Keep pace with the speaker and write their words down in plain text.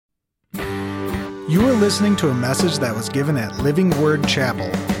You are listening to a message that was given at Living Word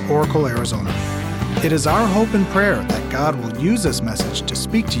Chapel, Oracle, Arizona. It is our hope and prayer that God will use this message to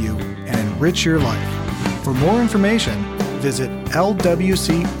speak to you and enrich your life. For more information, visit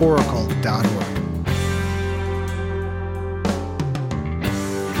lwcoracle.org.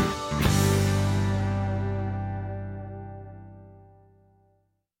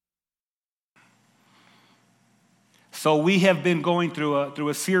 So we have been going through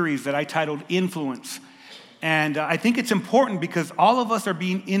a series that I titled Influence. And I think it's important because all of us are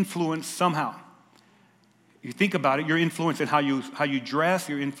being influenced somehow. You think about it, you're influenced in how you dress,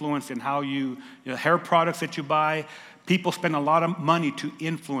 you're influenced in how hair products that you buy. People spend a lot of money to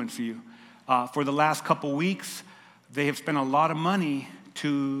influence you. For the last couple weeks, they have spent a lot of money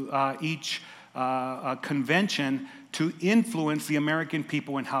to each convention to influence the American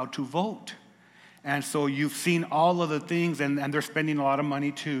people in how to vote. And so you've seen all of the things, and they're spending a lot of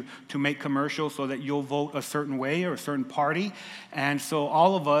money to make commercials so that you'll vote a certain way or a certain party. And so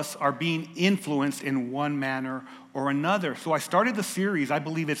all of us are being influenced in one manner or another. So I started the series, I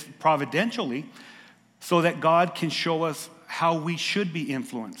believe it's providentially, so that God can show us how we should be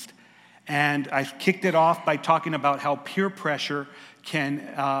influenced. And I kicked it off by talking about how peer pressure can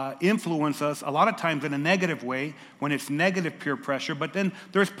influence us a lot of times in a negative way when it's negative peer pressure, but then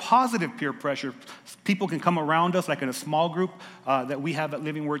there's positive peer pressure. People can come around us like in a small group that we have at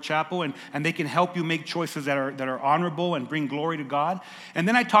Living Word Chapel, and they can help you make choices that are honorable and bring glory to God. And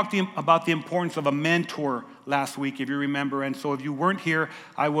then I talked to you about the importance of a mentor last week, if you remember. And so if you weren't here,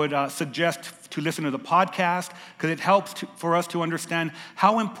 I would suggest to listen to the podcast because it helps for us to understand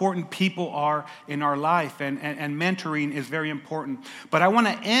how important people are in our life, and mentoring is very important. But I want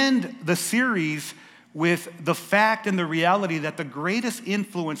to end the series with the fact and the reality that the greatest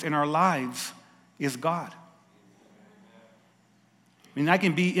influence in our lives is God. I mean, I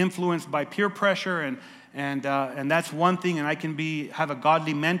can be influenced by peer pressure, and that's one thing, and I can have a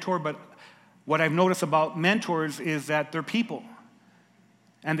godly mentor, but what I've noticed about mentors is that they're people,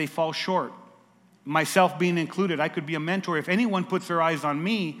 and they fall short. Myself being included, I could be a mentor. If anyone puts their eyes on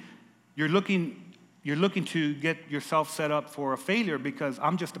me, you're looking to get yourself set up for a failure because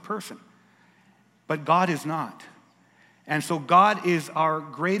I'm just a person. But God is not. And so God is our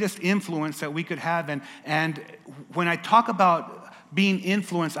greatest influence that we could have. And when I talk about being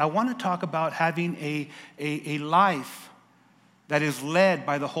influenced, I want to talk about having a life that is led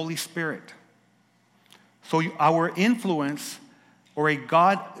by the Holy Spirit. So our influence, or a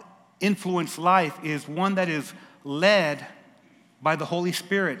God-influenced life, is one that is led by the Holy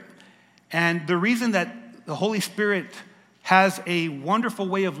Spirit. And the reason that the Holy Spirit has a wonderful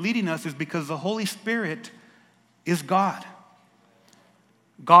way of leading us is because the Holy Spirit is God.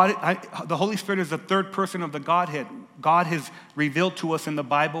 The Holy Spirit is the third person of the Godhead. God has revealed to us in the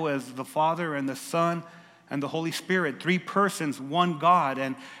Bible as the Father and the Son and the Holy Spirit, three persons, one God.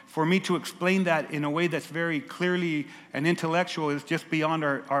 And for me to explain that in a way that's very clearly and intellectual is just beyond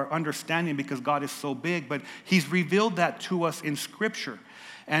our understanding because God is so big. But He's revealed that to us in Scripture.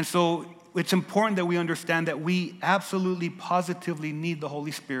 And so it's important that we understand that we absolutely, positively need the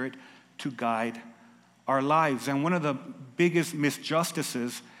Holy Spirit to guide our lives. And one of the biggest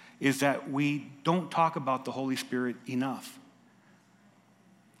misjustices is that we don't talk about the Holy Spirit enough.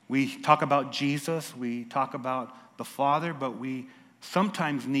 We talk about Jesus, we talk about the Father, but we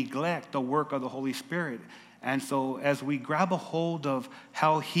sometimes neglect the work of the Holy Spirit. And so as we grab a hold of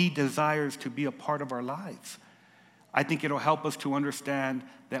how He desires to be a part of our lives, I think it'll help us to understand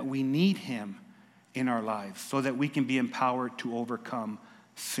that we need Him in our lives so that we can be empowered to overcome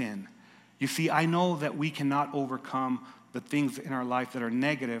sin. You see, I know that we cannot overcome the things in our life that are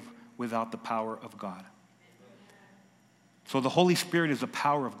negative without the power of God. So the Holy Spirit is the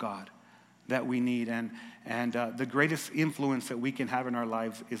power of God that we need, and the greatest influence that we can have in our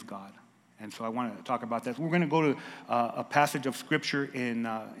lives is God. And so I want to talk about that. We're going to go to a passage of Scripture in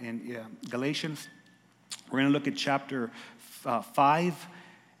Galatians. We're going to look at chapter 5,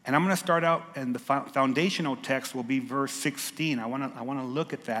 and I'm going to start out, and the foundational text will be verse 16. I want to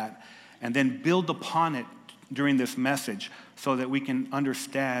look at that and then build upon it during this message so that we can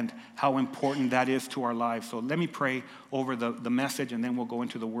understand how important that is to our lives. So let me pray over the message, and then we'll go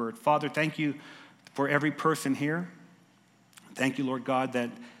into the Word. Father, thank you for every person here. Thank you, Lord God,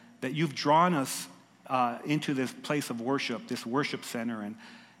 that you've drawn us into this place of worship, this worship center,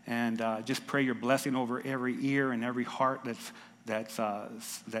 and just pray your blessing over every ear and every heart that's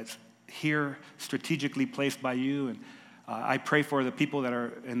here, strategically placed by you. And I pray for the people that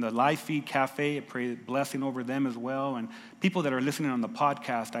are in the Live Feed Cafe. I pray blessing over them as well. And people that are listening on the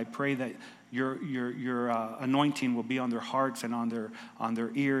podcast, I pray your anointing will be on their hearts and on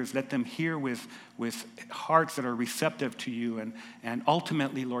their ears. Let them hear with hearts that are receptive to you. And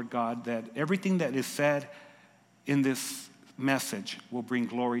ultimately, Lord God, that everything that is said in this message will bring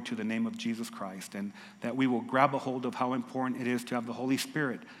glory to the name of Jesus Christ, and that we will grab a hold of how important it is to have the Holy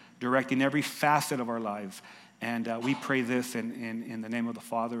Spirit directing every facet of our lives. And we pray this in the name of the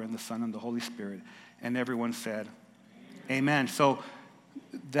Father and the Son and the Holy Spirit. And everyone said, amen. So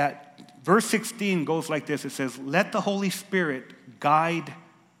that verse 16 goes like this. It says, let the Holy Spirit guide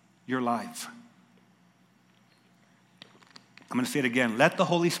your lives. I'm going to say it again. Let the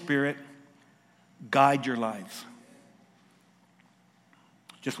Holy Spirit guide your lives.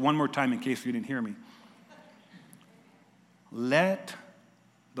 Just one more time in case you didn't hear me. Let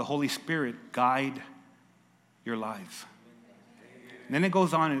the Holy Spirit guide your lives. And then it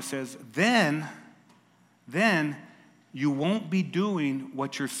goes on and it says, then you won't be doing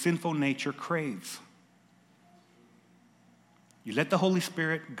what your sinful nature craves. You let the Holy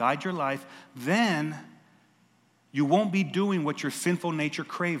Spirit guide your life, then you won't be doing what your sinful nature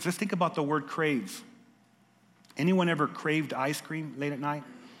craves. Let's think about the word craves. Anyone ever craved ice cream late at night?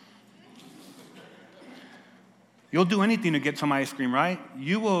 You'll do anything to get some ice cream, right?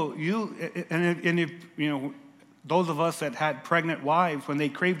 And if, those of us that had pregnant wives, when they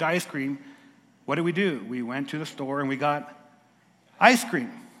craved ice cream, what did we do? We went to the store and we got ice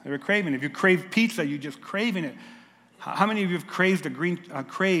cream. They were craving it. If you crave pizza, you're just craving it. How many of you have craved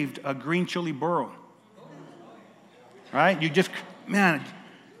a green chili burro? Right? You just, man,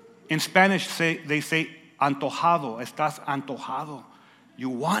 in Spanish they say antojado, estás antojado. You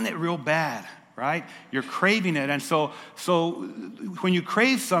want it real bad, right? You're craving it. And so when you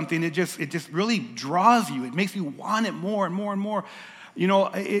crave something, it just really draws you. It makes you want it more and more and more.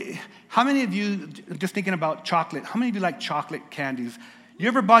 How many of you, just thinking about chocolate, how many of you like chocolate candies? You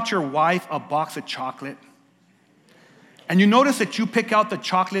ever bought your wife a box of chocolate? And you notice that you pick out the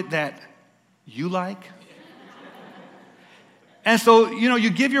chocolate that you like? And so, you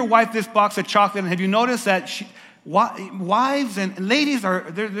give your wife this box of chocolate, and have you noticed that wives and ladies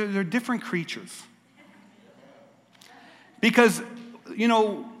they're different creatures? Because,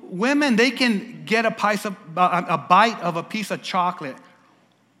 women, they can get a bite of a piece of chocolate,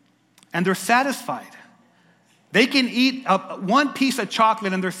 and they're satisfied. They can eat one piece of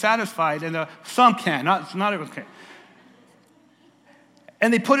chocolate, and they're satisfied, and some can, not okay.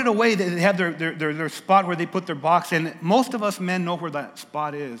 And they put it away. They have their spot where they put their box. And most of us men know where that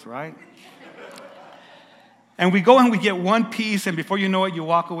spot is, right? And we go and we get one piece, and before you know it, you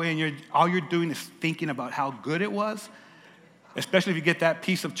walk away, and all you're doing is thinking about how good it was. Especially if you get that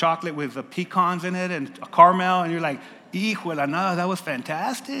piece of chocolate with the pecans in it and a caramel, and you're like, "Hijuela, no, that was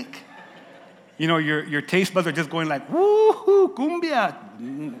fantastic." Your taste buds are just going like, "Woo-hoo, cumbia."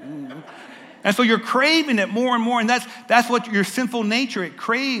 And so you're craving it more and more, and that's what your sinful nature, it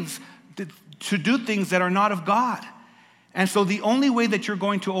craves to do things that are not of God. And so the only way that you're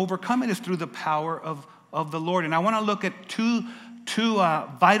going to overcome it is through the power of the Lord. And I want to look at two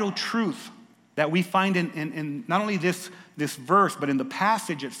vital truths that we find in not only this verse, but in the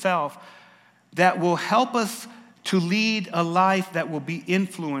passage itself, that will help us to lead a life that will be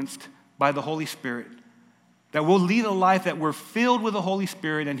influenced by the Holy Spirit. That we'll lead a life that we're filled with the Holy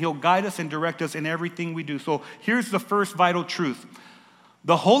Spirit, and He'll guide us and direct us in everything we do. So here's the first vital truth.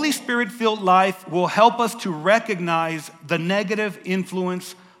 The Holy Spirit-filled life will help us to recognize the negative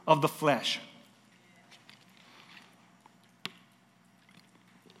influence of the flesh.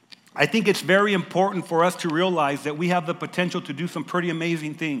 I think it's very important for us to realize that we have the potential to do some pretty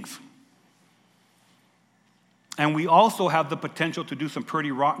amazing things. And we also have the potential to do some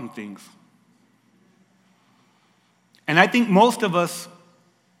pretty rotten things. And I think most of us,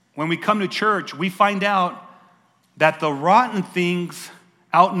 when we come to church, we find out that the rotten things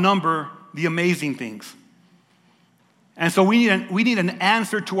outnumber the amazing things. And so we need an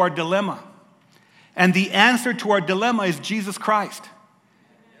answer to our dilemma. And the answer to our dilemma is Jesus Christ.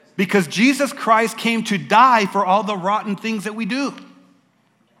 Because Jesus Christ came to die for all the rotten things that we do.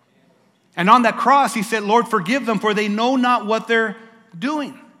 And on that cross, He said, "Lord, forgive them, for they know not what they're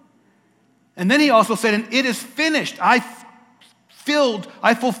doing." And then He also said, "And it is finished. I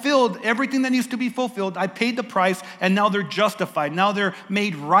fulfilled everything that needs to be fulfilled. I paid the price, and now they're justified. Now they're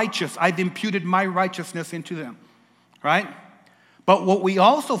made righteous. I've imputed my righteousness into them." Right? But what we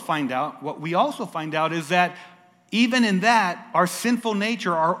also find out is that even in that, our sinful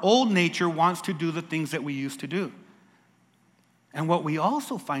nature, our old nature, wants to do the things that we used to do. And what we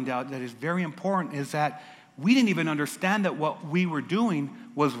also find out that is very important is that we didn't even understand that what we were doing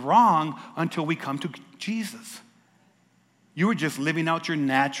was wrong until we come to Jesus. You were just living out your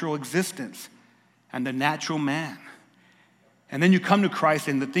natural existence and the natural man. And then you come to Christ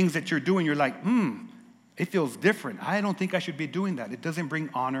and the things that you're doing, you're like, it feels different. I don't think I should be doing that. It doesn't bring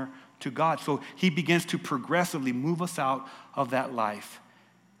honor to God. So he begins to progressively move us out of that life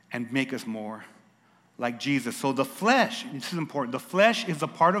and make us more like Jesus. So the flesh, this is important, the flesh is a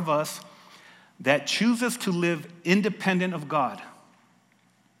part of us that chooses to live independent of God.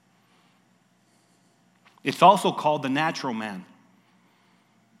 It's also called the natural man.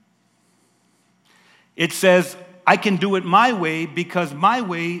 It says, I can do it my way because my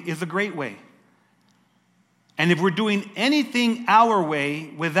way is a great way. And if we're doing anything our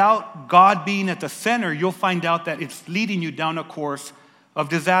way without God being at the center, you'll find out that it's leading you down a course of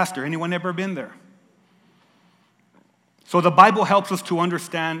disaster. Anyone ever been there? So the Bible helps us to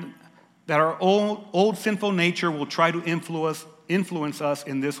understand that our old sinful nature will try to influence us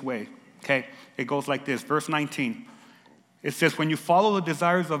in this way. Okay, it goes like this, verse 19. It says, when you follow the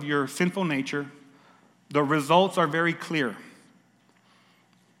desires of your sinful nature, the results are very clear.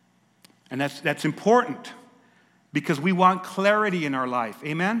 And that's important because we want clarity in our life.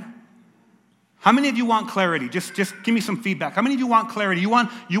 Amen? How many of you want clarity? Just give me some feedback. How many of you want clarity? You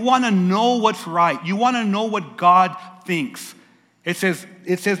want to know what's right. You want to know what God thinks. It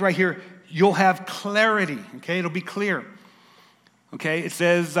says right here, you'll have clarity. Okay, it'll be clear. Okay, it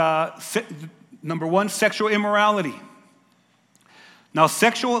says, number one, sexual immorality. Now,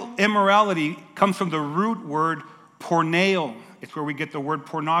 sexual immorality comes from the root word porneo. It's where we get the word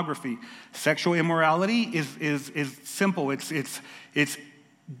pornography. Sexual immorality is simple. It's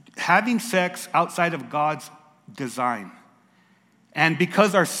having sex outside of God's design. And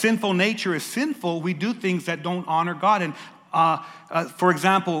because our sinful nature is sinful, we do things that don't honor God. And for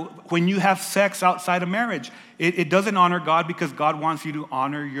example, when you have sex outside of marriage, it doesn't honor God because God wants you to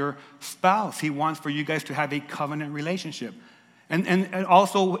honor your spouse. He wants for you guys to have a covenant relationship. And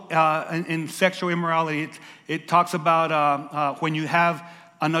also in sexual immorality, it talks about when you have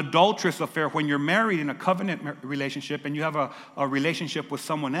an adulterous affair, when you're married in a covenant relationship and you have a relationship with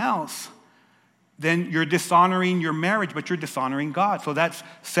someone else, then you're dishonoring your marriage, but you're dishonoring God. So that's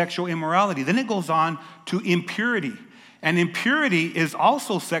sexual immorality. Then it goes on to impurity. And impurity is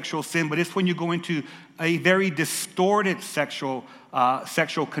also sexual sin, but it's when you go into a very distorted sexual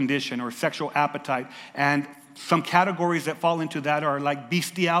condition or sexual appetite. And some categories that fall into that are like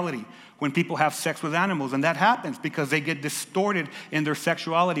bestiality, when people have sex with animals. And that happens because they get distorted in their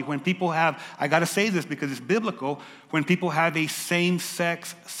sexuality. When people have, I got to say this because it's biblical, when people have a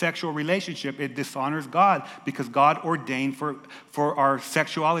same-sex sexual relationship, it dishonors God because God ordained for our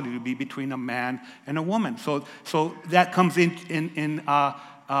sexuality to be between a man and a woman. So that comes in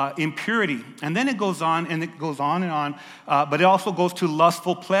impurity. And then it goes on and it goes on and on. But it also goes to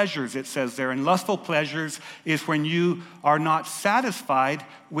lustful pleasures, it says there. And lustful pleasures is when you are not satisfied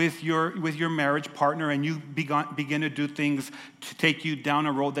with your marriage partner and you begin to do things to take you down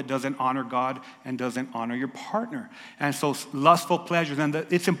a road that doesn't honor God and doesn't honor your partner. And so lustful pleasures. And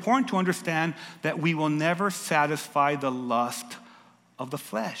it's important to understand that we will never satisfy the lust of the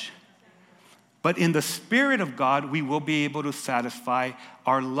flesh. But in the Spirit of God, we will be able to satisfy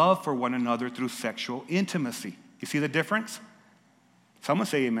our love for one another through sexual intimacy. You see the difference? Someone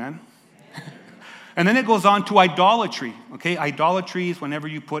say amen. And then it goes on to idolatry. Okay, idolatry is whenever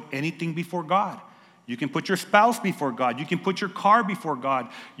you put anything before God. You can put your spouse before God. You can put your car before God.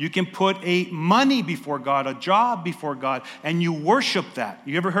 You can put money before God, a job before God, and you worship that.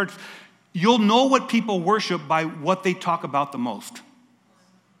 You ever heard? You'll know what people worship by what they talk about the most.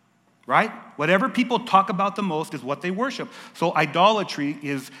 Right? Whatever people talk about the most is what they worship. So idolatry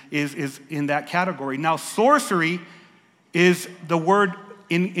is in that category. Now, sorcery is the word,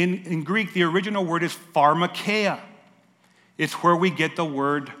 in Greek, the original word is pharmakeia. It's where we get the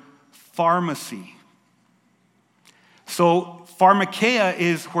word pharmacy. So pharmakeia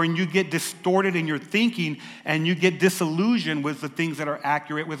is when you get distorted in your thinking and you get disillusioned with the things that are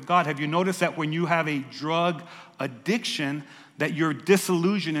accurate with God. Have you noticed that when you have a drug addiction, that you're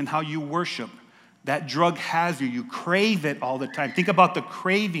disillusioned in how you worship? That drug has you. You crave it all the time. Think about the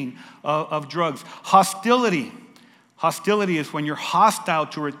craving of drugs. Hostility. Hostility is when you're hostile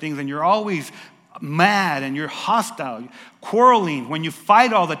toward things and you're always mad and you're hostile. Quarreling, when you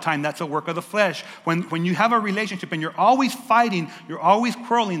fight all the time, that's a work of the flesh. When you have a relationship and you're always fighting, you're always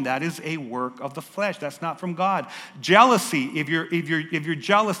quarreling, that is a work of the flesh. That's not from God. Jealousy, if you're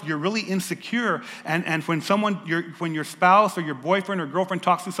jealous, you're really insecure. And when your spouse or your boyfriend or girlfriend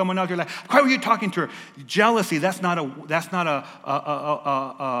talks to someone else, you're like, why were you talking to her? Jealousy, that's not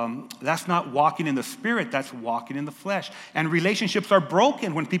walking in the Spirit, that's walking in the flesh. And relationships are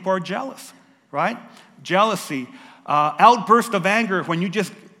broken when people are jealous. Right? Jealousy. Outburst of anger, when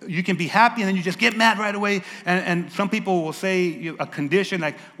you can be happy and then you just get mad right away. And some people will say a condition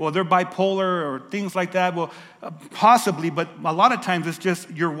like, well, they're bipolar or things like that. Well, possibly, but a lot of times it's just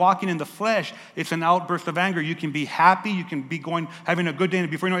you're walking in the flesh. It's an outburst of anger. You can be happy. You can be having a good day,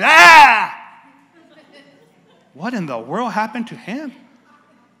 and before you know it, ah! What in the world happened to him?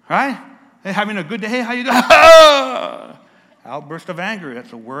 Right? Hey, having a good day. Hey, how you doing? Outburst of anger.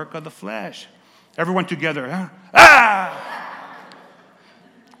 That's a work of the flesh. Everyone together. Huh? Ah!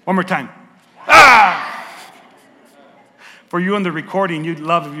 One more time. Ah! For you in the recording, you'd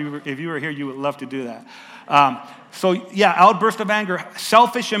love, if you were here, you would love to do that. Outburst of anger.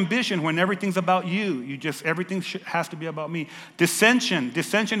 Selfish ambition, when everything's about you. Everything has to be about me. Dissension.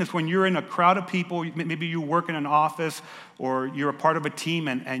 Dissension is when you're in a crowd of people. Maybe you work in an office or you're a part of a team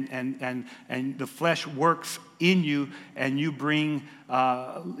and the flesh works in you and you bring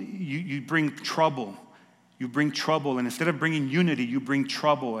trouble. You bring trouble, and instead of bringing unity, you bring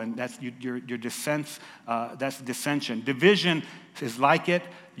trouble, and that's your dissent. That's dissension. Division is like it.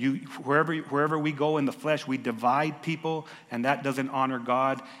 Wherever we go in the flesh, we divide people, and that doesn't honor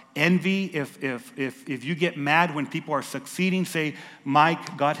God. Envy. If you get mad when people are succeeding, say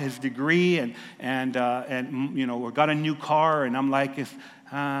Mike got his degree and or got a new car, and I'm like,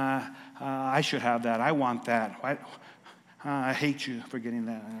 I should have that. I want that. I hate you for getting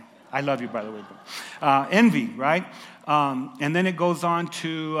that. I love you, by the way. Envy, right? And then it goes on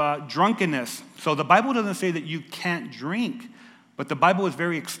to drunkenness. So the Bible doesn't say that you can't drink, but the Bible is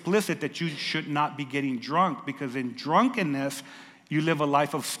very explicit that you should not be getting drunk, because in drunkenness, you live a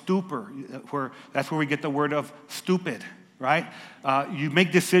life of stupor. That's where we get the word of stupid, right? You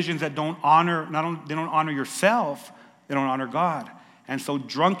make decisions that don't honor yourself, they don't honor God. And so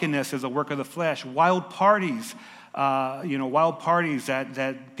drunkenness is a work of the flesh. Wild parties.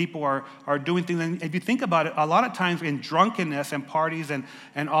 That people are doing things. And if you think about it, a lot of times in drunkenness and parties and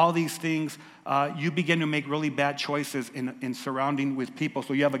all these things, you begin to make really bad choices in surrounding with people.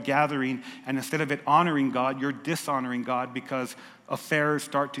 So you have a gathering, and instead of it honoring God, you're dishonoring God because affairs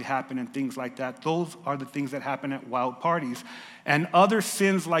start to happen and things like that. Those are the things that happen at wild parties. And other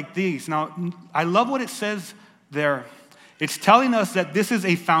sins like these. Now, I love what it says there. It's telling us that this is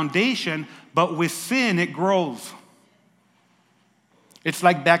a foundation, but with sin, it grows. It's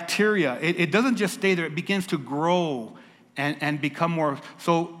like bacteria. It doesn't just stay there. It begins to grow and become more.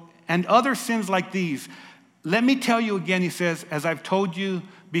 So, and other sins like these. Let me tell you again, he says, as I've told you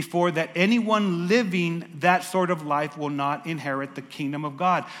before, that anyone living that sort of life will not inherit the kingdom of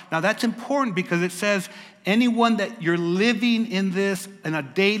God. Now, that's important because it says anyone that you're living in this on a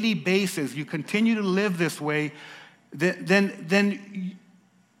daily basis, you continue to live this way, then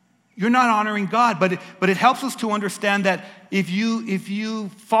you're not honoring God. But it helps us to understand that if you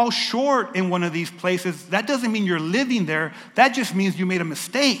fall short in one of these places, that doesn't mean you're living there. That just means you made a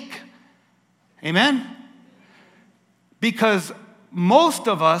mistake. Amen? Because most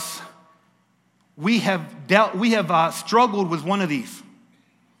of us, we have struggled with one of these.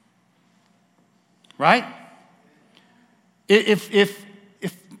 Right? If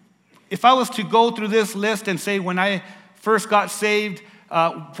I was to go through this list and say when I first got saved,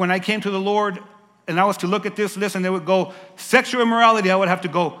 when I came to the Lord, and I was to look at this list and they would go, sexual immorality, I would have to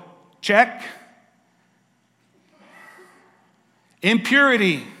go, check.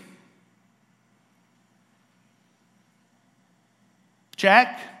 Impurity.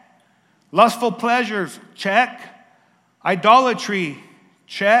 Check. Lustful pleasures. Check. Idolatry.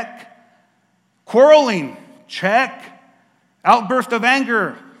 Check. Quarreling. Check. Outburst of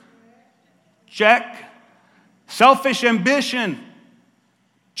anger. Check. Selfish ambition.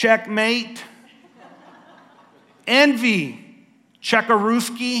 Checkmate. Envy.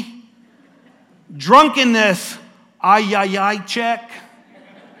 Checkarooski. Drunkenness. Ay, check.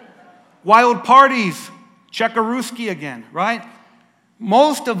 Wild parties. Checkarooski again, right?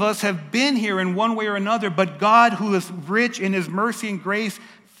 Most of us have been here in one way or another, but God, who is rich in his mercy and grace,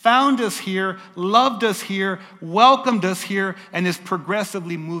 found us here, loved us here, welcomed us here, and is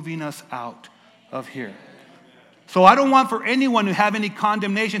progressively moving us out of here. So I don't want for anyone to have any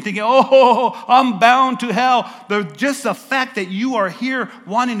condemnation, thinking, oh, I'm bound to hell. Just the fact that you are here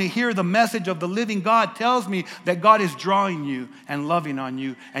wanting to hear the message of the living God tells me that God is drawing you and loving on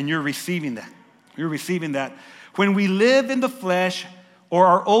you, and you're receiving that. You're receiving that. When we live in the flesh or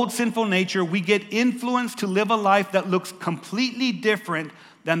our old sinful nature, we get influenced to live a life that looks completely different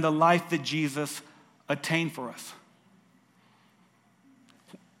than the life that Jesus attained for us.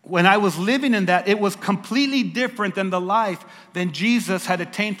 When I was living in that, it was completely different than the life than Jesus had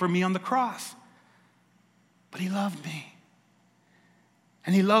attained for me on the cross. But he loved me.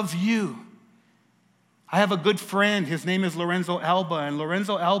 And he loves you. I have a good friend. His name is Lorenzo Alba. And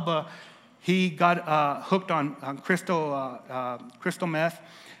Lorenzo Alba, he got hooked on crystal meth.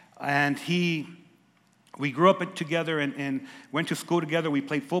 And we grew up together and went to school together. We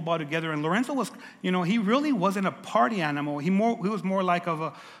played football together. And Lorenzo was, he really wasn't a party animal. He was more like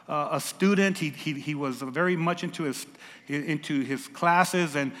of a student. He was very much into his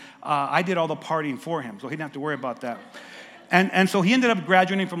classes. And I did all the partying for him, so he didn't have to worry about that. And so he ended up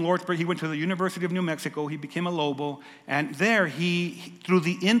graduating from Lordsburg. He went to the University of New Mexico. He became a Lobo. And there, through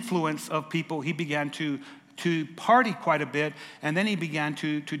the influence of people, he began to party quite a bit. And then he began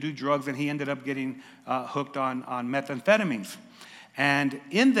to do drugs, and he ended up getting hooked on methamphetamines. And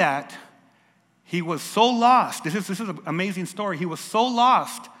in that, he was so lost. This is an amazing story. He was so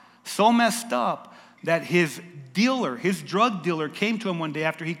lost, so messed up, that his drug dealer came to him one day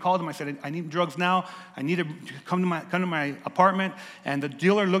after he called him. I said, I need drugs now. I need to come to my apartment. And the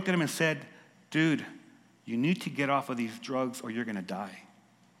dealer looked at him and said, dude, you need to get off of these drugs or you're going to die.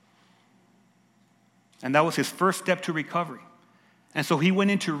 And that was his first step to recovery. And so he went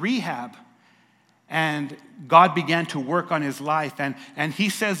into rehab, and God began to work on his life. And he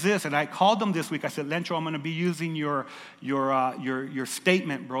says this, and I called him this week. I said, Lencho, I'm going to be using your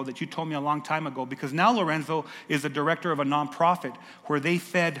statement, bro, that you told me a long time ago, because now Lorenzo is the director of a nonprofit where they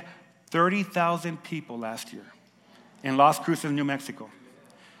fed 30,000 people last year in Las Cruces, New Mexico.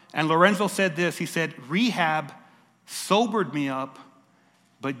 And Lorenzo said this. He said, rehab sobered me up,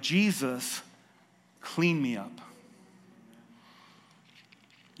 but Jesus cleaned me up.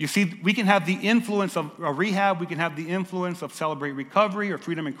 You see, we can have the influence of a rehab, we can have the influence of Celebrate Recovery or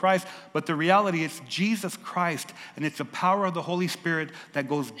Freedom in Christ, but the reality is Jesus Christ, and it's the power of the Holy Spirit that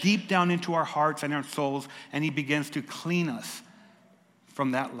goes deep down into our hearts and our souls, and he begins to clean us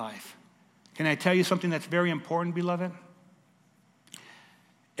from that life. Can I tell you something that's very important, beloved?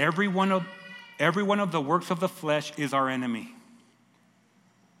 Every one of the works of the flesh is our enemy.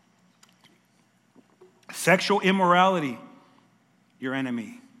 Sexual immorality, your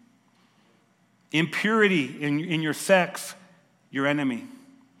enemy. Impurity in your sex, your enemy.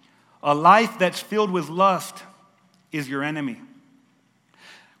 A life that's filled with lust is your enemy.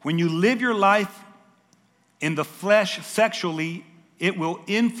 When you live your life in the flesh sexually, it will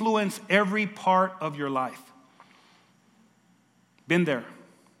influence every part of your life. Been there,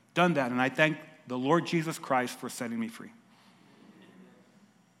 done that, and I thank the Lord Jesus Christ for setting me free.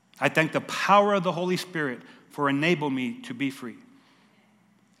 I thank the power of the Holy Spirit for enabling me to be free.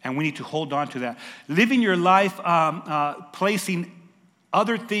 And we need to hold on to that. Living your life placing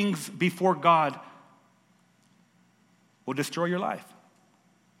other things before God will destroy your life.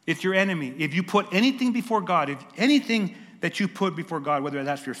 It's your enemy. If you put anything before God, if anything that you put before God, whether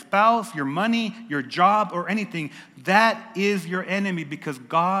that's your spouse, your money, your job, or anything, that is your enemy, because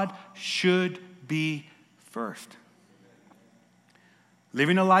God should be first.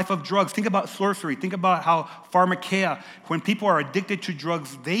 Living a life of drugs. Think about sorcery. Think about how pharmakeia, when people are addicted to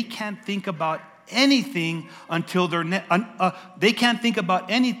drugs, they can't think about anything until they can't think about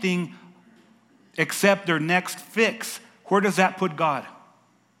anything except their next fix. Where does that put God?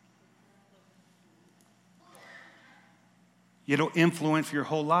 It'll influence your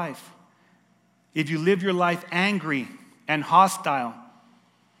whole life. If you live your life angry and hostile,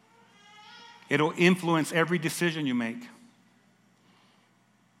 it'll influence every decision you make.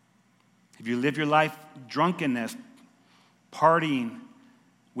 If you live your life drunkenness, partying,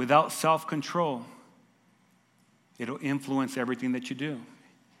 without self-control, it'll influence everything that you do.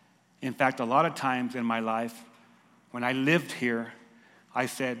 In fact, a lot of times in my life, when I lived here, I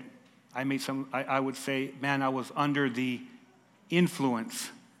would say, man, I was under the influence.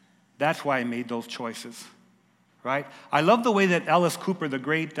 That's why I made those choices, right? I love the way that Alice Cooper, the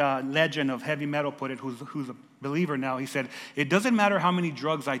great legend of heavy metal, put it, who's a believer now. He said, it doesn't matter how many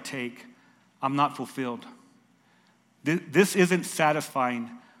drugs I take, I'm not fulfilled. This isn't satisfying.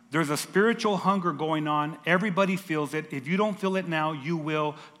 There's a spiritual hunger going on. Everybody feels it. If you don't feel it now, you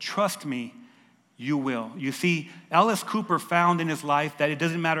will. Trust me, you will. You see, Alice Cooper found in his life that it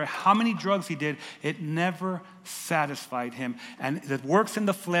doesn't matter how many drugs he did, it never satisfied him. And the works in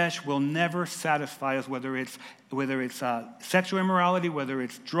the flesh will never satisfy us, whether it's sexual immorality, whether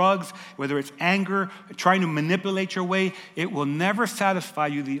it's drugs, whether it's anger, trying to manipulate your way. It will never satisfy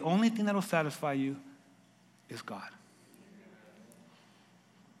you. The only thing that will satisfy you is God.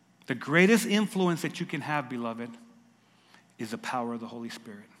 The greatest influence that you can have, beloved, is the power of the Holy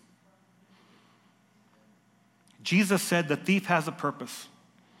Spirit. Jesus said the thief has a purpose,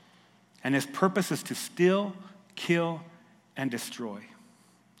 and his purpose is to steal, kill, and destroy.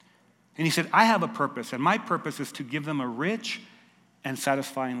 And he said, I have a purpose, and my purpose is to give them a rich and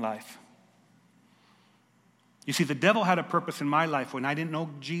satisfying life. You see, the devil had a purpose in my life when I didn't know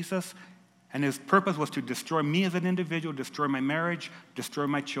Jesus, and his purpose was to destroy me as an individual, destroy my marriage, destroy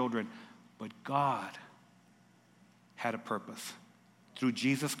my children. But God had a purpose through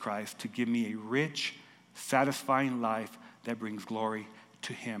Jesus Christ to give me a rich, satisfying life that brings glory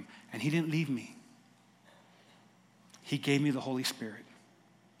to him. And he didn't leave me. He gave me the Holy Spirit.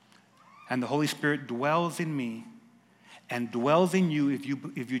 And the Holy Spirit dwells in me and dwells in you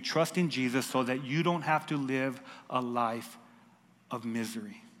if you trust in Jesus, so that you don't have to live a life of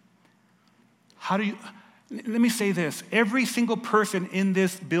misery. Let me say this. Every single person in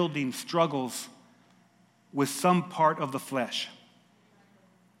this building struggles with some part of the flesh.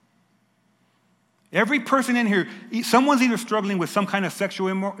 Every person in here, someone's either struggling with some kind of sexual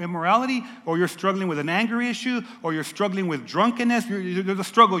immorality, or you're struggling with an anger issue, or you're struggling with drunkenness. There's a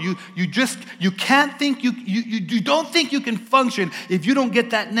struggle. You can't think, you don't think you can function if you don't get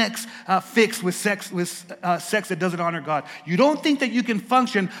that next fix with sex that doesn't honor God. You don't think that you can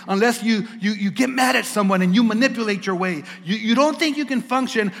function unless you get mad at someone and you manipulate your way. You don't think you can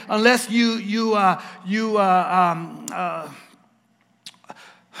function unless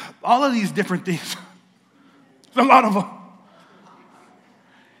all of these different things. There's a lot of them.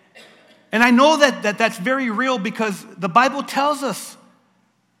 And I know that's very real, because the Bible tells us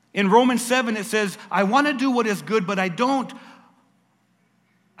in Romans 7, it says, I want to do what is good, but I don't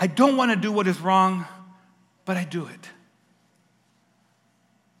want to do what is wrong, but I do it.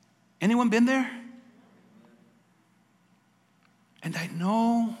 Anyone been there? And I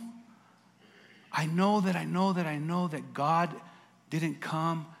know that God didn't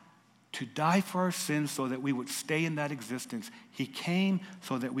come to die for our sins so that we would stay in that existence. He came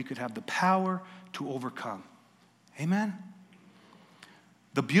so that we could have the power to overcome. Amen?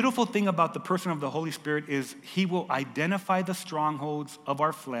 The beautiful thing about the person of the Holy Spirit is he will identify the strongholds of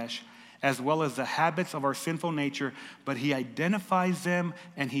our flesh as well as the habits of our sinful nature, but he identifies them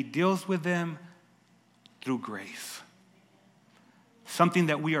and he deals with them through grace. Something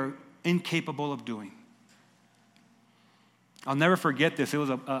that we are incapable of doing. I'll never forget this. It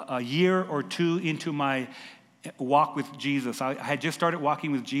was a year or two into my walk with Jesus. I had just started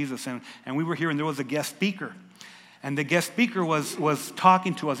walking with Jesus, and we were here, and there was a guest speaker. And the guest speaker was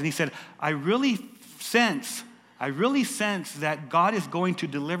talking to us, and he said, I really sense that God is going to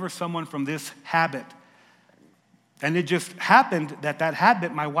deliver someone from this habit. And it just happened that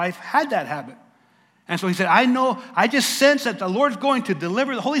habit, my wife had that habit. And so he said, I just sense that the Lord's going to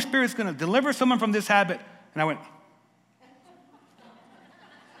deliver, the Holy Spirit's going to deliver someone from this habit. And I went,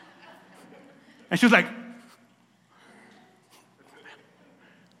 and she was like,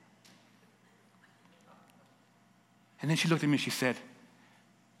 and then she looked at me and she said,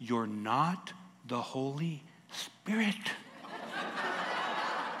 you're not the Holy Spirit.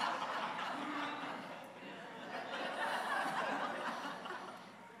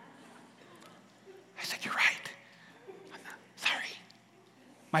 I said, you're right. Sorry.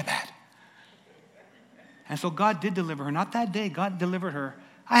 My bad. And so God did deliver her. Not that day, God delivered her.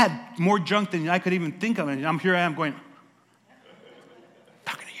 I had more junk than I could even think of, and here I am going,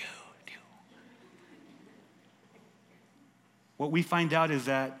 talking to you. What we find out is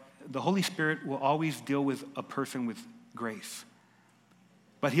that the Holy Spirit will always deal with a person with grace.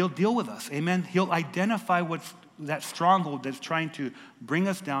 But he'll deal with us, amen? He'll identify what's that stronghold that's trying to bring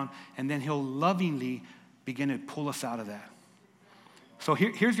us down, and then he'll lovingly begin to pull us out of that. So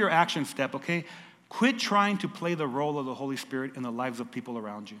here's your action step, okay? Quit trying to play the role of the Holy Spirit in the lives of people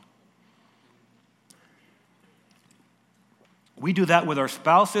around you. We do that with our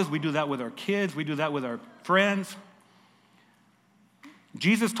spouses. We do that with our kids. We do that with our friends.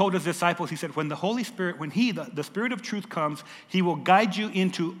 Jesus told his disciples, he said, when the Holy Spirit, when the Spirit of truth comes, he will guide you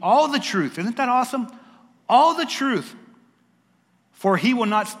into all the truth. Isn't that awesome? All the truth. For he will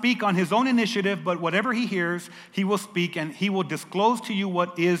not speak on his own initiative, but whatever he hears, he will speak, and he will disclose to you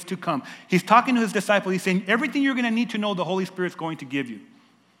what is to come. He's talking to his disciples. He's saying, everything you're going to need to know, the Holy Spirit's going to give you.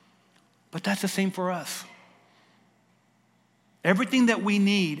 But that's the same for us. Everything that we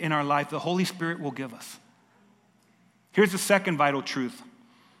need in our life, the Holy Spirit will give us. Here's the second vital truth.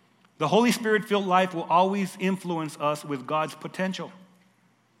 The Holy Spirit-filled life will always influence us with God's potential.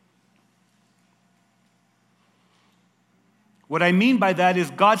 What I mean by that is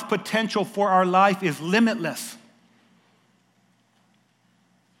God's potential for our life is limitless.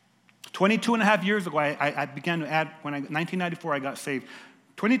 22 and a half years ago, I began to add, 1994 I got saved.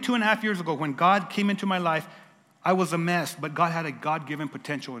 22 and a half years ago, when God came into my life, I was a mess, but God had a God-given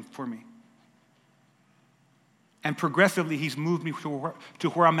potential for me. And progressively, he's moved me to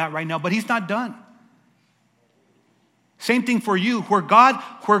where I'm at right now, but he's not done. Same thing for you. Where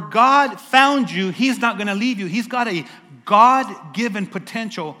God found you, he's not going to leave you. He's got a God-given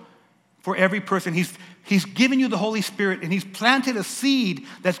potential for every person. He's given you the Holy Spirit, and he's planted a seed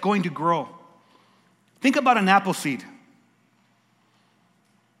that's going to grow. Think about an apple seed.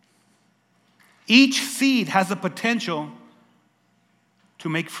 Each seed has the potential to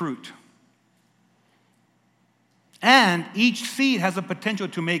make fruit. And each seed has the potential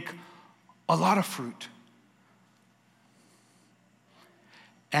to make a lot of fruit.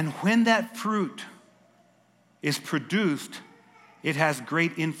 And when that fruit is produced, it has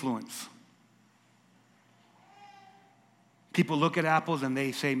great influence. People look at apples and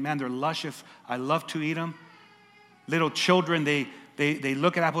they say, man, they're luscious. I love to eat them. Little children, they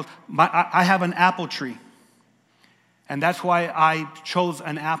look at apples. I have an apple tree. And that's why I chose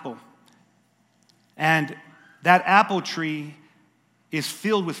an apple. And that apple tree is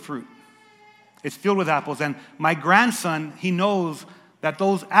filled with fruit. It's filled with apples. And my grandson, he knows that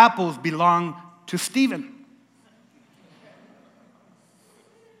those apples belong to Stephen.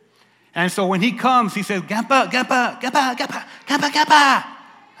 And so when he comes, he says, Gampa, Gampa, Gampa, Gampa, Gampa, Gampa.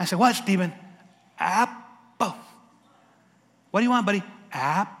 I said, what, Stephen? Apple. What do you want, buddy?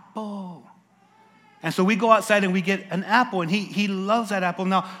 Apple. And so we go outside and we get an apple, and he loves that apple.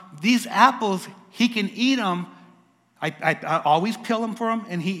 Now, these apples, he can eat them. I always peel them for him,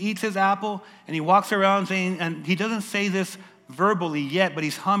 and he eats his apple, and he walks around saying, and he doesn't say this verbally yet, but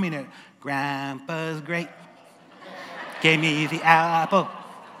he's humming it. Grandpa's great. Gave me the apple.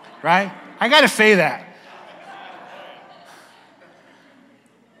 Right? I got to say that.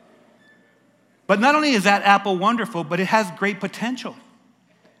 But not only is that apple wonderful, but it has great potential.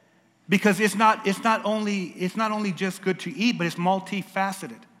 Because it's not only just good to eat, but it's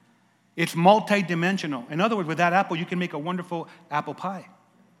multifaceted. It's multidimensional. In other words, with that apple, you can make a wonderful apple pie.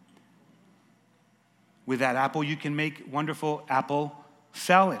 With that apple, you can make wonderful apple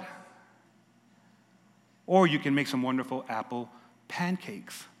salad. Or you can make some wonderful apple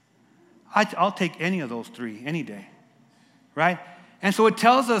pancakes. I'll take any of those three any day, right? And so it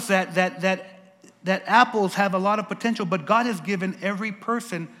tells us that apples have a lot of potential, but God has given every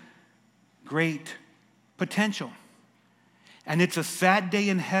person great potential. And it's a sad day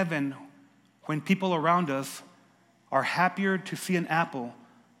in heaven when people around us are happier to see an apple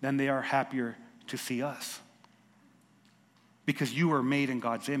than they are happier to see us. Because you are made in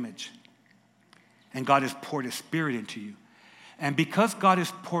God's image, and God has poured His Spirit into you. And because God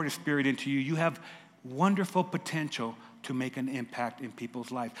has poured His Spirit into you, you have wonderful potential to make an impact in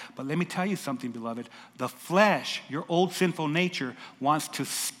people's life. But let me tell you something, beloved. The flesh, your old sinful nature, wants to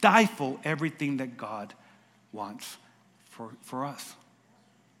stifle everything that God wants for us.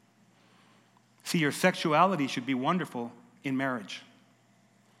 See, your sexuality should be wonderful in marriage.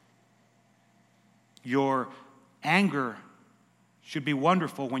 Your anger should be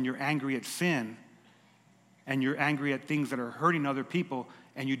wonderful when you're angry at sin, and you're angry at things that are hurting other people,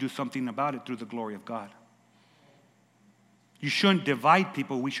 and you do something about it through the glory of God. You shouldn't divide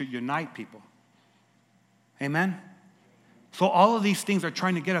people. We should unite people. Amen? So all of these things are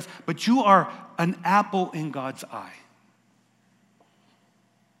trying to get us, but you are an apple in God's eye.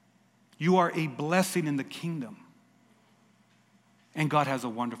 You are a blessing in the kingdom, and God has a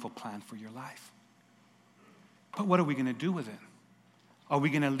wonderful plan for your life. But what are we going to do with it? Are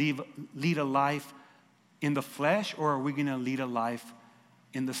we going to lead a life in the flesh, or are we going to lead a life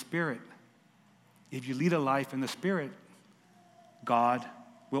in the Spirit? If you lead a life in the Spirit, God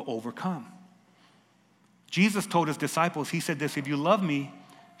will overcome. Jesus told His disciples, He said this, if you love me,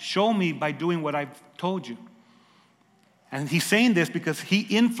 show me by doing what I've told you. And He's saying this because He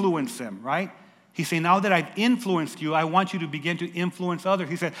influenced them, right? He's saying, now that I've influenced you, I want you to begin to influence others.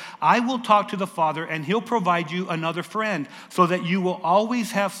 He said, I will talk to the Father, and He'll provide you another friend so that you will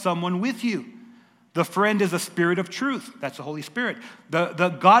always have someone with you. The friend is a spirit of truth. That's the Holy Spirit.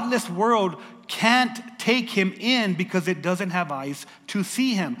 The godless world can't take Him in because it doesn't have eyes to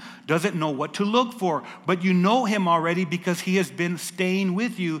see Him, doesn't know what to look for. But you know Him already because He has been staying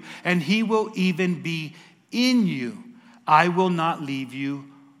with you, and He will even be in you. I will not leave you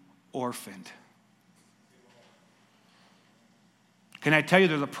orphaned. Can I tell you,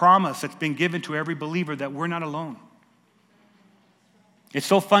 there's a promise that's been given to every believer that we're not alone. It's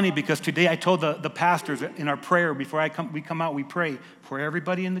so funny because today I told the pastors in our prayer, before we come out, we pray for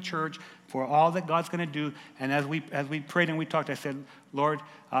everybody in the church, for all that God's going to do. And as we prayed and we talked, I said, Lord,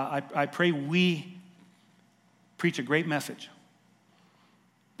 I pray we preach a great message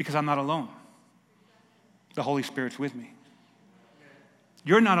because I'm not alone. The Holy Spirit's with me.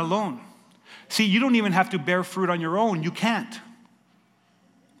 You're not alone. See, you don't even have to bear fruit on your own. You can't.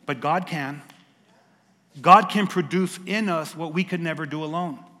 But God can. God can produce in us what we could never do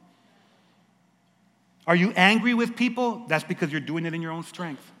alone. Are you angry with people? That's because you're doing it in your own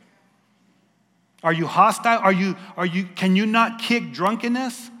strength. Are you hostile? Can you not kick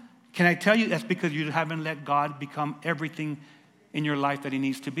drunkenness? Can I tell you that's because you haven't let God become everything in your life that he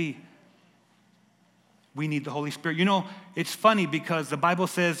needs to be. We need the Holy Spirit. You know, it's funny because the Bible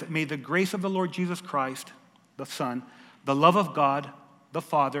says, may the grace of the Lord Jesus Christ, the Son, the love of God, the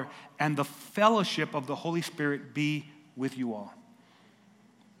Father, and the fellowship of the Holy Spirit be with you all.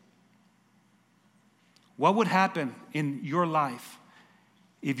 What would happen in your life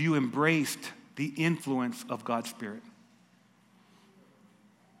if you embraced the influence of God's Spirit?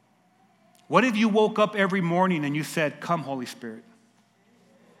 What if you woke up every morning and you said, come, Holy Spirit.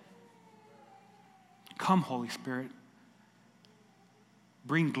 Come, Holy Spirit.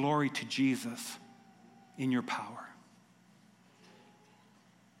 Bring glory to Jesus in your power.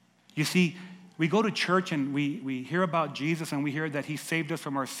 You see, we go to church and we hear about Jesus and we hear that he saved us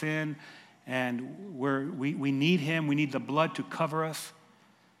from our sin and we need him. We need the blood to cover us.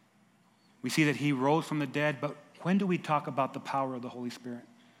 We see that he rose from the dead, but when do we talk about the power of the Holy Spirit?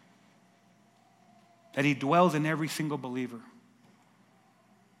 That he dwells in every single believer.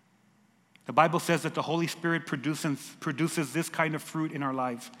 The Bible says that the Holy Spirit produces this kind of fruit in our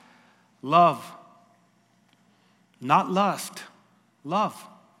lives. Love. Not lust. Love.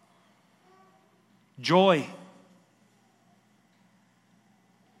 Joy.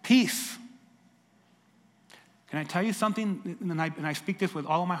 Peace. Can I tell you something? And I speak this with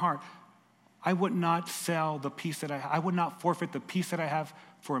all of my heart. I would not sell the peace that I have. I would not forfeit the peace that I have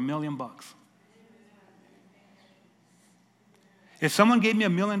for $1 million. If someone gave me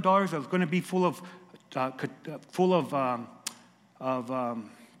 $1 million that was going to be full of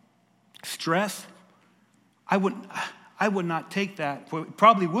stress, I would not take that. Well, it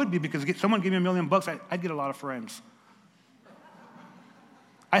probably would be because if someone gave me $1 million, I'd get a lot of friends.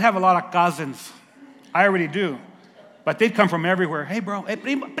 I'd have a lot of cousins. I already do. But they'd come from everywhere. Hey, bro. Hey,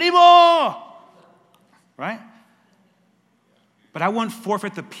 primo. Right? But I wouldn't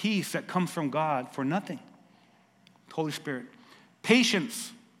forfeit the peace that comes from God for nothing. Holy Spirit.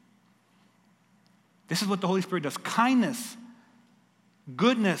 Patience. This is what the Holy Spirit does. Kindness,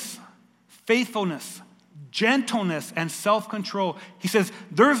 goodness, faithfulness, gentleness, and self-control. He says,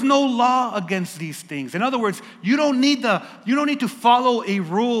 there's no law against these things. In other words, you don't need to follow a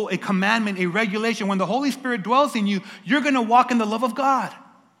rule, a commandment, a regulation. When the Holy Spirit dwells in you, you're going to walk in the love of God.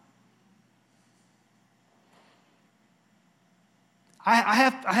 I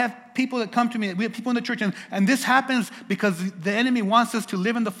have people that come to me. We have people in the church, and this happens because the enemy wants us to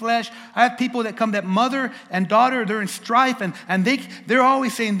live in the flesh. I have people that come, that mother and daughter, they're in strife, and they're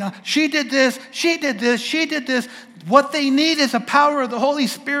always saying, she did this, she did this, she did this. What they need is the power of the Holy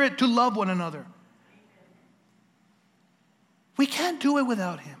Spirit to love one another. We can't do it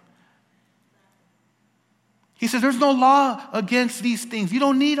without him. He says there's no law against these things. You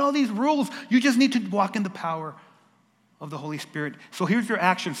don't need all these rules. You just need to walk in the power of the Holy Spirit. So here's your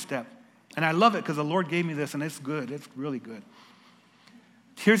action step. And I love it because the Lord gave me this and it's good. It's really good.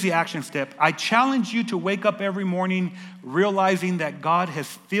 Here's the action step. I challenge you to wake up every morning realizing that God has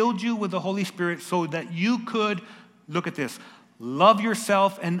filled you with the Holy Spirit so that you could, look at this, love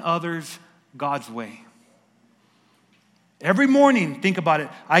yourself and others God's way. Every morning, think about it.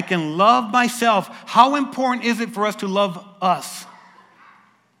 I can love myself. How important is it for us to love us?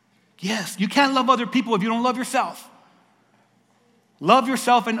 Yes, you can't love other people if you don't love yourself. Love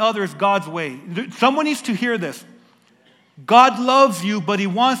yourself and others God's way. Someone needs to hear this. God loves you, but he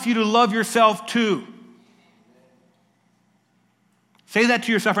wants you to love yourself too. Say that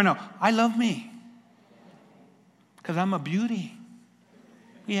to yourself right now. I love me because I'm a beauty.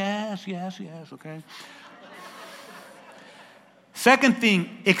 Yes, okay. Second thing,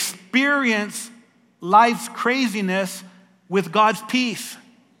 experience life's craziness with God's peace.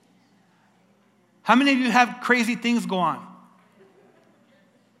 How many of you have crazy things go on?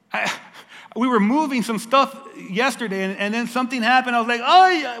 We were moving some stuff yesterday, and then something happened. I was like,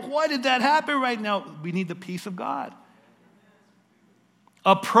 oh, why did that happen right now? We need the peace of God.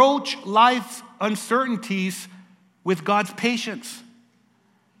 Approach life's uncertainties with God's patience.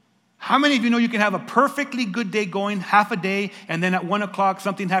 How many of you know you can have a perfectly good day going, half a day, and then at 1 o'clock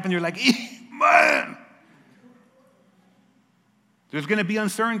something happened, you're like, man. There's going to be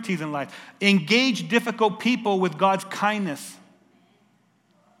uncertainties in life. Engage difficult people with God's kindness.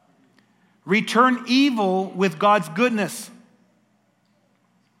 Return evil with God's goodness.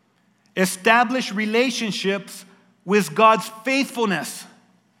 Establish relationships with God's faithfulness.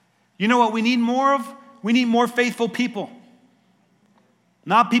 You know what we need more of? We need more faithful people.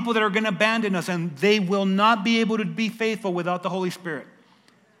 Not people that are going to abandon us, and they will not be able to be faithful without the Holy Spirit.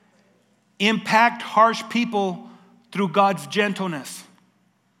 Impact harsh people through God's gentleness.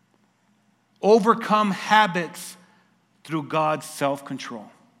 Overcome habits through God's self-control.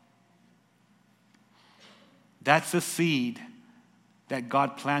 That's the seed that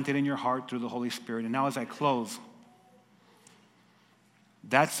God planted in your heart through the Holy Spirit. And now as I close,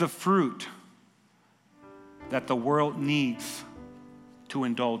 that's the fruit that the world needs to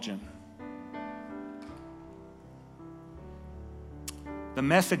indulge in. The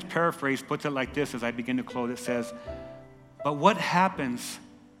Message paraphrase puts it like this as I begin to close. It says, but what happens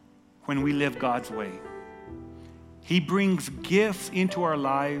when we live God's way? He brings gifts into our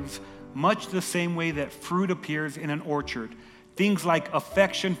lives much the same way that fruit appears in an orchard. Things like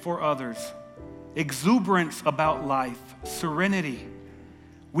affection for others, exuberance about life, serenity.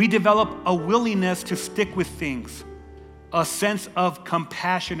 We develop a willingness to stick with things, a sense of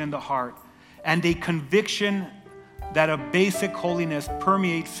compassion in the heart, and a conviction that a basic holiness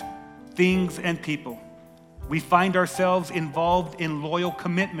permeates things and people. We find ourselves involved in loyal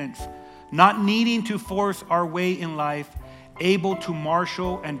commitments, not needing to force our way in life, able to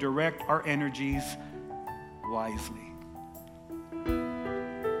marshal and direct our energies wisely.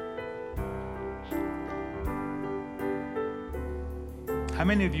 How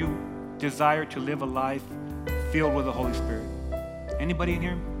many of you desire to live a life filled with the Holy Spirit? Anybody in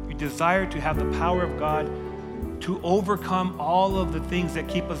here? You desire to have the power of God to overcome all of the things that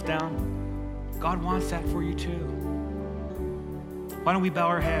keep us down? God wants that for you too. Why don't we bow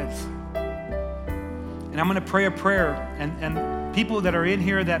our heads? And I'm going to pray a prayer. And people that are in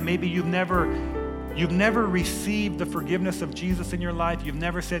here that maybe you've never received the forgiveness of Jesus in your life. You've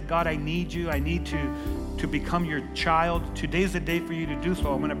never said, God, I need you. I need to become your child. Today's the day for you to do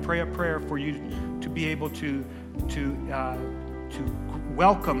so. I'm going to pray a prayer for you to be able to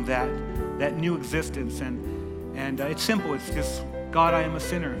welcome that new existence. And it's simple. It's just, God, I am a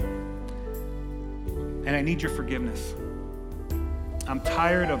sinner. And I need your forgiveness. I'm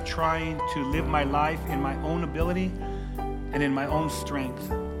tired of trying to live my life in my own ability and in my own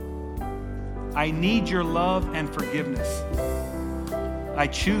strength. I need your love and forgiveness. I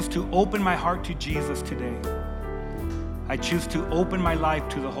choose to open my heart to Jesus today. I choose to open my life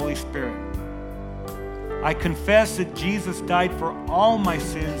to the Holy Spirit. I confess that Jesus died for all my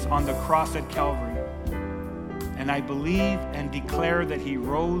sins on the cross at Calvary. And I believe and declare that he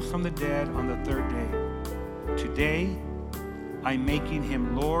rose from the dead on the third day. Today, I'm making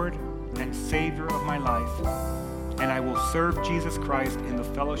him Lord and Savior of my life. And I will serve Jesus Christ in the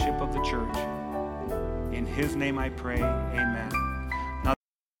fellowship of the church. In his name I pray, amen. Now,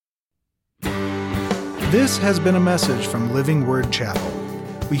 this has been a message from Living Word Chapel.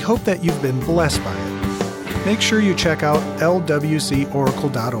 We hope that you've been blessed by it. Make sure you check out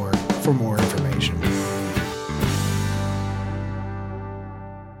lwcoracle.org for more information.